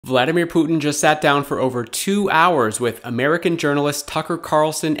Vladimir Putin just sat down for over 2 hours with American journalist Tucker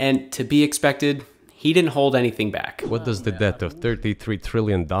Carlson, and to be expected, he didn't hold anything back. What does the debt of $33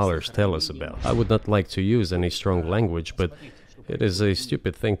 trillion tell us about? I would not like to use any strong language, but it is a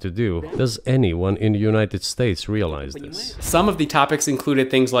stupid thing to do. Does anyone in the United States realize this? Some of the topics included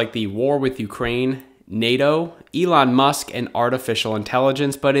things like the war with Ukraine, NATO, Elon Musk, and artificial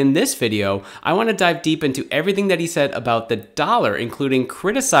intelligence, but in this video, I want to dive deep into everything that he said about the dollar, including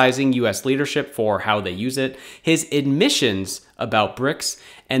criticizing US leadership for how they use it, his admissions about BRICS,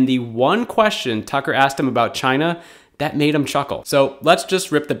 and the one question Tucker asked him about China that made him chuckle. So let's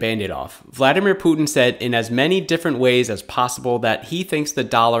just rip the band-aid off. Vladimir Putin said in as many different ways as possible that he thinks the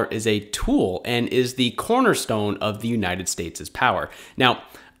dollar is a tool and is the cornerstone of the United States' power. Now,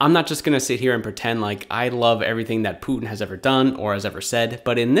 I'm not just going to sit here and pretend like I love everything that Putin has ever done or has ever said,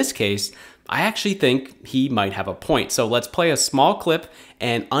 but in this case, I actually think he might have a point. So let's play a small clip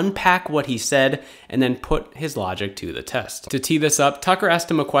and unpack what he said and then put his logic to the test. To tee this up, Tucker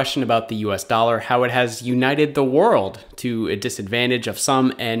asked him a question about the US dollar, how it has united the world to a disadvantage of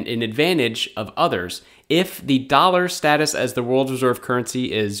some and an advantage of others, if the dollar status as the world reserve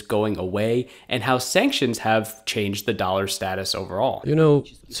currency is going away, and how sanctions have changed the dollar status overall. You know,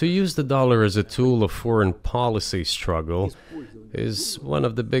 to use the dollar as a tool of foreign policy struggle is one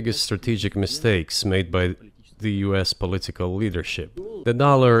of the biggest strategic mistakes made by the US political leadership. The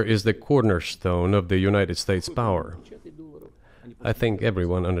dollar is the cornerstone of the United States power. I think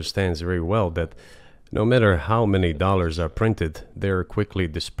everyone understands very well that no matter how many dollars are printed, they are quickly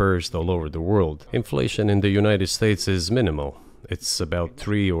dispersed all over the world. Inflation in the United States is minimal. It's about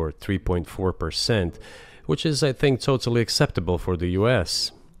 3 or 3.4%, which is, I think, totally acceptable for the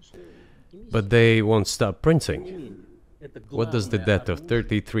US. But they won't stop printing. What does the debt of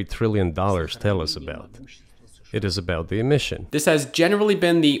 $33 trillion tell us about? It is about the emission. This has generally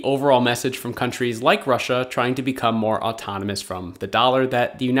been the overall message from countries like Russia trying to become more autonomous from the dollar,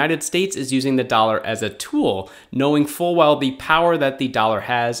 that the United States is using the dollar as a tool, knowing full well the power that the dollar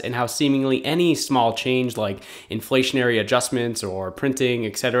has and how seemingly any small change like inflationary adjustments or printing,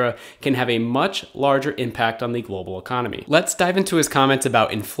 etc., can have a much larger impact on the global economy. Let's dive into his comments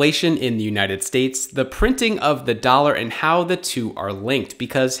about inflation in the United States, the printing of the dollar, and how the two are linked,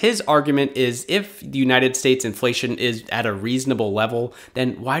 because his argument is if the United States inflation is at a reasonable level,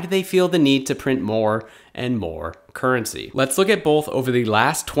 then why do they feel the need to print more and more currency? Let's look at both over the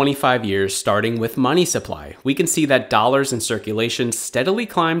last 25 years, starting with money supply. We can see that dollars in circulation steadily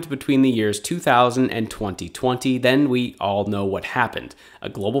climbed between the years 2000 and 2020. Then we all know what happened. A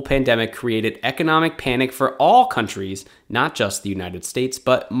global pandemic created economic panic for all countries, not just the United States,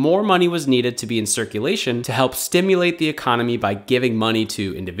 but more money was needed to be in circulation to help stimulate the economy by giving money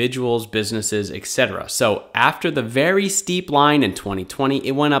to individuals, businesses, etc. So after the very steep line in 2020,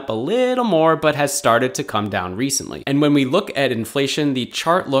 it went up a little more, but has started to come down recently. And when we look at inflation, the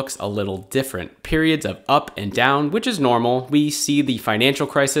chart looks a little different. Periods of up and down, which is normal. We see the financial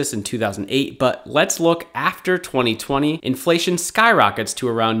crisis in 2008, but let's look after 2020. Inflation skyrockets to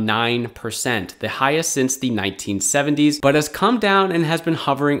around 9%, the highest since the 1970s, but has come down and has been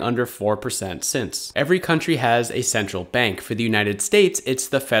hovering under 4% since. Every country has a central bank. For the United States, it's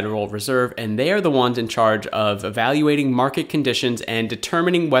the Federal Reserve, and they are the ones in charge of evaluating market conditions and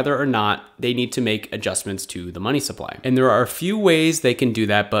determining whether or not they need to make adjustments to the money supply. And there are a few ways they can do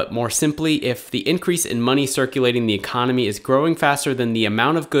that, but more simply, if the increase in money circulating the economy is growing faster than the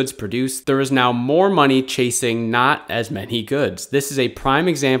amount of goods produced, there is now more money chasing not as many goods. This is a prime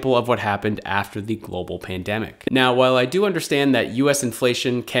example of what happened after the global pandemic. Now, while I do understand that US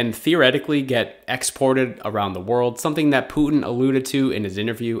inflation can theoretically get exported around the world, something that Putin alluded to in his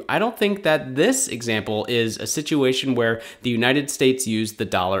interview, I don't think that this example is a situation where the United States used the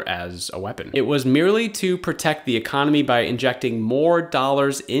dollar as a weapon. It was merely to protect the economy by injecting more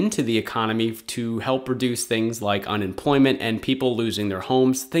dollars into the economy to help reduce things like unemployment and people losing their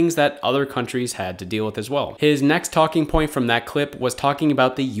homes, things that other countries had to deal with as well. His next talking point from that clip was talking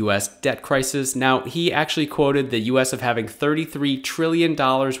about the US debt crisis. Now, he actually quoted the US of having $33 trillion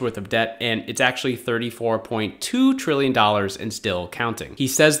worth of debt, and it's actually $34.2 trillion and still counting. He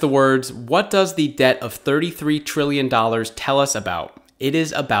says the words, "What does the debt of $33 trillion tell us about? It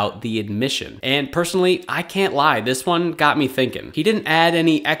is about the admission." And personally, I can't lie, this one got me thinking. He didn't add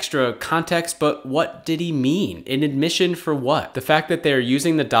any extra context, but what did he mean? An admission for what? The fact that they're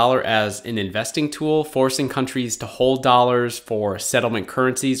using the dollar as an investing tool, forcing countries to hold dollars for settlement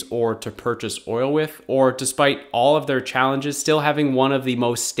currencies or to purchase oil with, or despite all of their challenges, still having one of the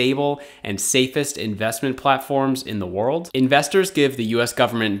most stable and safest investment platforms in the world. Investors give the US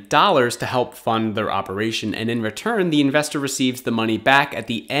government dollars to help fund their operation, and in return, the investor receives the money back back at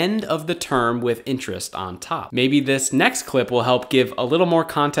the end of the term with interest on top. Maybe this next clip will help give a little more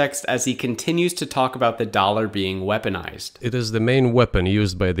context as he continues to talk about the dollar being weaponized. It is the main weapon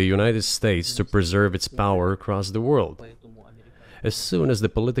used by the United States to preserve its power across the world. As soon as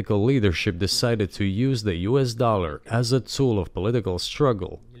the political leadership decided to use the US dollar as a tool of political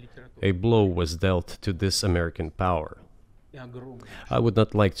struggle, a blow was dealt to this American power. I would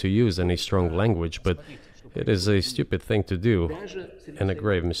not like to use any strong language, but it is a stupid thing to do and a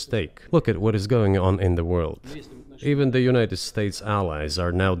grave mistake. Look at what is going on in the world. Even the United States allies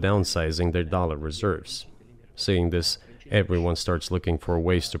are now downsizing their dollar reserves. Seeing this, everyone starts looking for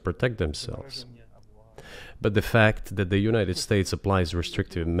ways to protect themselves. But the fact that the United States applies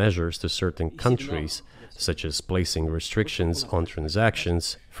restrictive measures to certain countries, such as placing restrictions on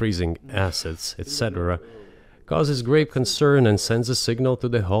transactions, freezing assets, etc., causes grave concern and sends a signal to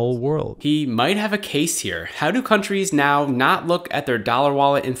the whole world. He might have a case here. How do countries now not look at their dollar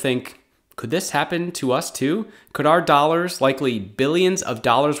wallet and think, could this happen to us too? Could our dollars, likely billions of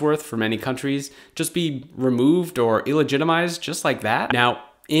dollars worth for many countries, just be removed or illegitimized just like that? Now,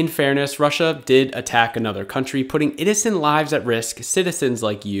 in fairness, Russia did attack another country, putting innocent lives at risk, citizens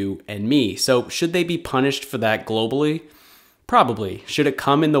like you and me. So should they be punished for that globally? Probably. Should it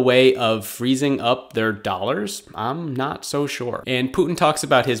come in the way of freezing up their dollars? I'm not so sure. And Putin talks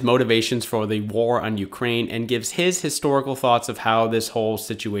about his motivations for the war on Ukraine and gives his historical thoughts of how this whole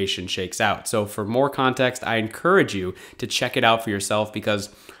situation shakes out. So for more context, I encourage you to check it out for yourself because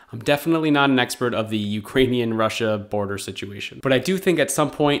I'm definitely not an expert of the Ukrainian-Russia border situation. But I do think at some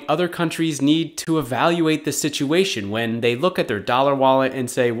point other countries need to evaluate the situation when they look at their dollar wallet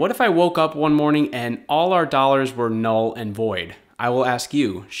and say, what if I woke up one morning and all our dollars were null and void? I will ask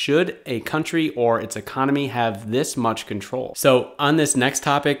you, should a country or its economy have this much control? So on this next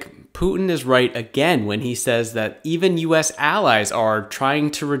topic, Putin is right again when he says that even US allies are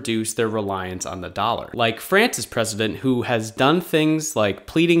trying to reduce their reliance on the dollar. Like France's president, who has done things like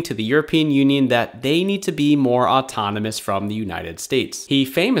pleading to the European Union that they need to be more autonomous from the United States. He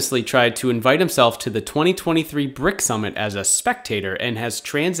famously tried to invite himself to the 2023 BRICS summit as a spectator and has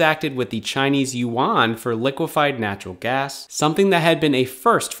transacted with the Chinese yuan for liquefied natural gas, something that had been a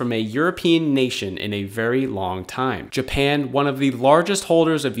first from a European nation in a very long time. Japan, one of the largest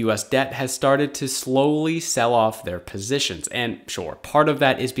holders of US debt, has started to slowly sell off their positions. And sure, part of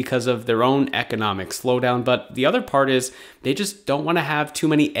that is because of their own economic slowdown, but the other part is they just don't want to have too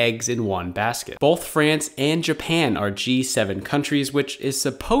many eggs in one basket. Both France and Japan are G7 countries, which is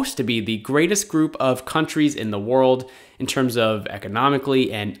supposed to be the greatest group of countries in the world in terms of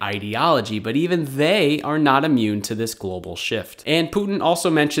economically and ideology, but even they are not immune to this global shift. And Putin also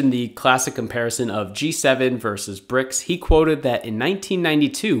mentioned the classic comparison of G7 versus BRICS. He quoted that in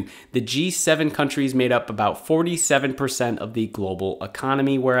 1992, the G7 countries made up about 47% of the global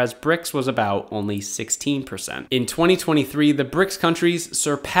economy, whereas BRICS was about only 16%. In 2023, the BRICS countries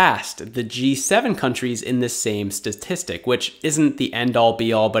surpassed the G7 countries in this same statistic, which isn't the end-all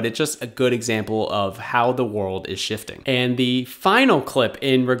be-all, but it's just a good example of how the world is shifting. And the final clip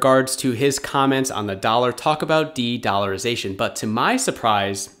in regards to his comments on the dollar talk about de-dollarization, but to my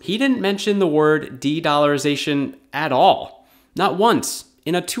surprise, he didn't mention the word de-dollarization at all. Not once.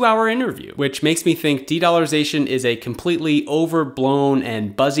 In a 2-hour interview, which makes me think de-dollarization is a completely overblown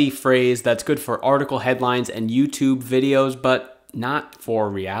and buzzy phrase that's good for article headlines and YouTube videos, but not for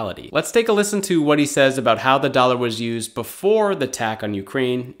reality. Let's take a listen to what he says about how the dollar was used before the attack on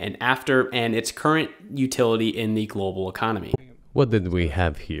Ukraine and after, and its current utility in the global economy. What did we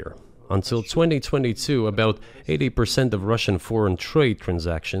have here? Until 2022, about 80% of Russian foreign trade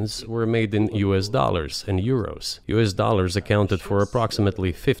transactions were made in US dollars and euros. US dollars accounted for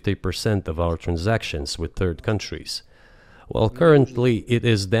approximately 50% of our transactions with third countries, while currently it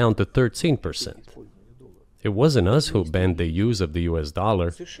is down to 13%. It wasn't us who banned the use of the US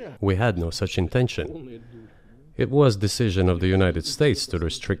dollar. We had no such intention. It was the decision of the United States to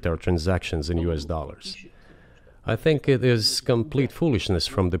restrict our transactions in US dollars. I think it is complete foolishness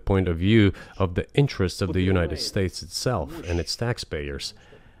from the point of view of the interests of the United States itself and its taxpayers,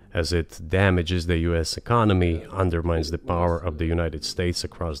 as it damages the US economy, undermines the power of the United States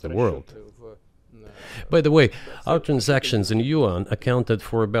across the world. By the way, our transactions in yuan accounted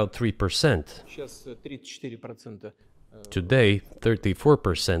for about 3%. Today,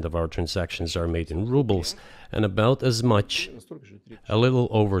 34% of our transactions are made in rubles, and about as much, a little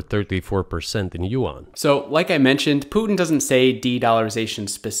over 34% in yuan. So, like I mentioned, Putin doesn't say de-dollarization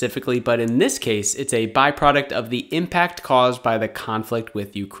specifically, but in this case, it's a byproduct of the impact caused by the conflict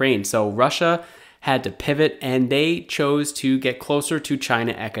with Ukraine. So Russia had to pivot, and they chose to get closer to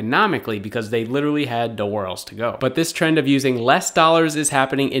China economically because they literally had nowhere else to go. But this trend of using less dollars is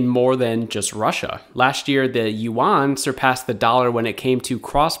happening in more than just Russia. Last year, the yuan surpassed the dollar when it came to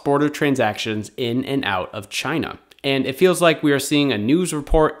cross-border transactions in and out of China. And it feels like we are seeing a news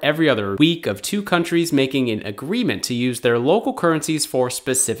report every other week of two countries making an agreement to use their local currencies for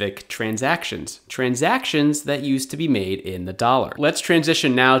specific transactions. Transactions that used to be made in the dollar. Let's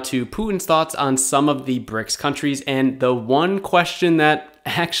transition now to Putin's thoughts on some of the BRICS countries and the one question that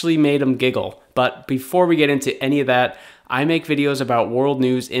actually made him giggle. But before we get into any of that, I make videos about world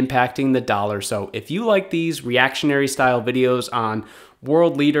news impacting the dollar. So if you like these reactionary style videos on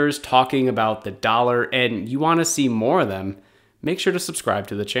world leaders talking about the dollar and you want to see more of them, make sure to subscribe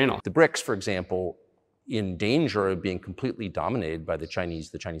to the channel. The BRICS, for example, in danger of being completely dominated by the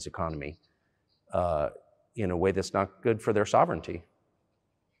Chinese economy in a way that's not good for their sovereignty.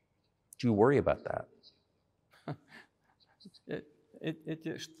 Do you worry about that?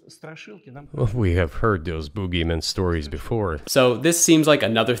 Well, we have heard those boogeyman stories before. So this seems like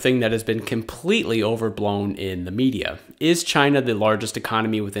another thing that has been completely overblown in the media. Is China the largest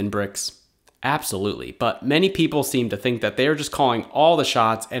economy within BRICS? Absolutely, but many people seem to think that they are just calling all the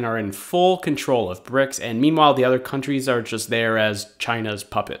shots and are in full control of BRICS, and meanwhile the other countries are just there as China's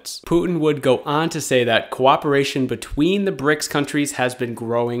puppets. Putin would go on to say that cooperation between the BRICS countries has been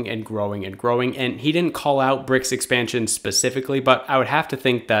growing and growing and growing, and he didn't call out BRICS expansion specifically, but I would have to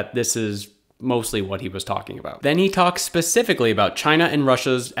think that this is mostly what he was talking about. Then he talks specifically about China and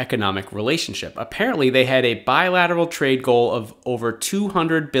Russia's economic relationship. Apparently, they had a bilateral trade goal of over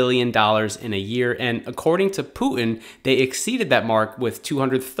 $200 billion in a year, and according to Putin, they exceeded that mark with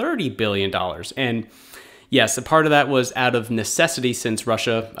 $230 billion. And yes, a part of that was out of necessity since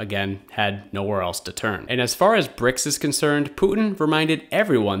Russia, again, had nowhere else to turn. And as far as BRICS is concerned, Putin reminded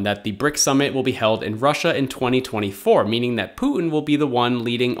everyone that the BRICS summit will be held in Russia in 2024, meaning that Putin will be the one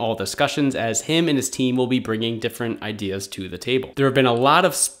leading all discussions as him and his team will be bringing different ideas to the table. There have been a lot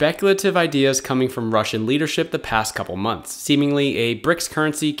of speculative ideas coming from Russian leadership the past couple months. Seemingly, a BRICS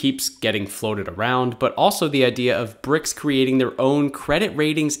currency keeps getting floated around, but also the idea of BRICS creating their own credit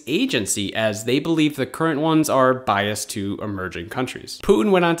ratings agency as they believe the current ones are biased to emerging countries.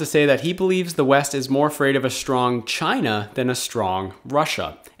 Putin went on to say that he believes the West is more afraid of a strong China than a strong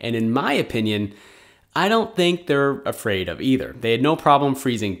Russia. And in my opinion, I don't think they're afraid of either. They had no problem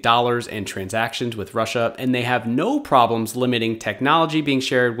freezing dollars and transactions with Russia, and they have no problems limiting technology being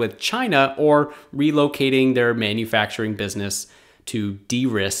shared with China or relocating their manufacturing business to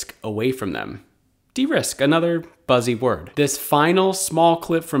de-risk away from them. De-risk, another buzzy word. This final small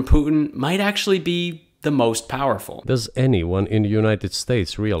clip from Putin might actually be the most powerful. Does anyone in the United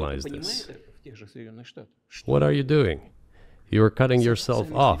States realize this? What are you doing? You are cutting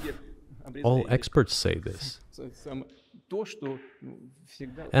yourself off. All experts say this.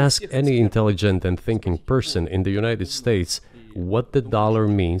 Ask any intelligent and thinking person in the United States what the dollar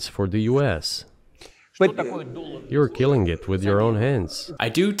means for the US. But you're killing it with your own hands. I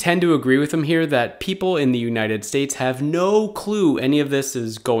do tend to agree with him here that people in the United States have no clue any of this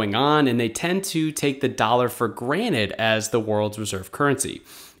is going on, and they tend to take the dollar for granted as the world's reserve currency,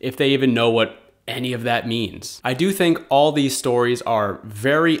 if they even know what any of that means. I do think all these stories are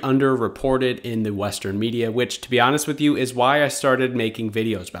very underreported in the Western media, which, to be honest with you, is why I started making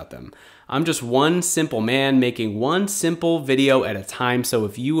videos about them. I'm just one simple man making one simple video at a time, so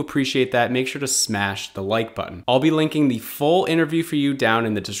if you appreciate that, make sure to smash the like button. I'll be linking the full interview for you down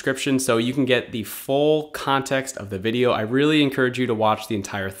in the description so you can get the full context of the video. I really encourage you to watch the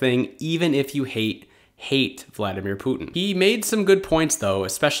entire thing, even if you hate Vladimir Putin. He made some good points though,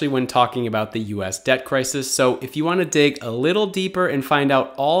 especially when talking about the US debt crisis. So if you want to dig a little deeper and find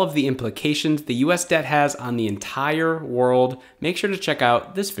out all of the implications the US debt has on the entire world, make sure to check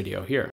out this video here.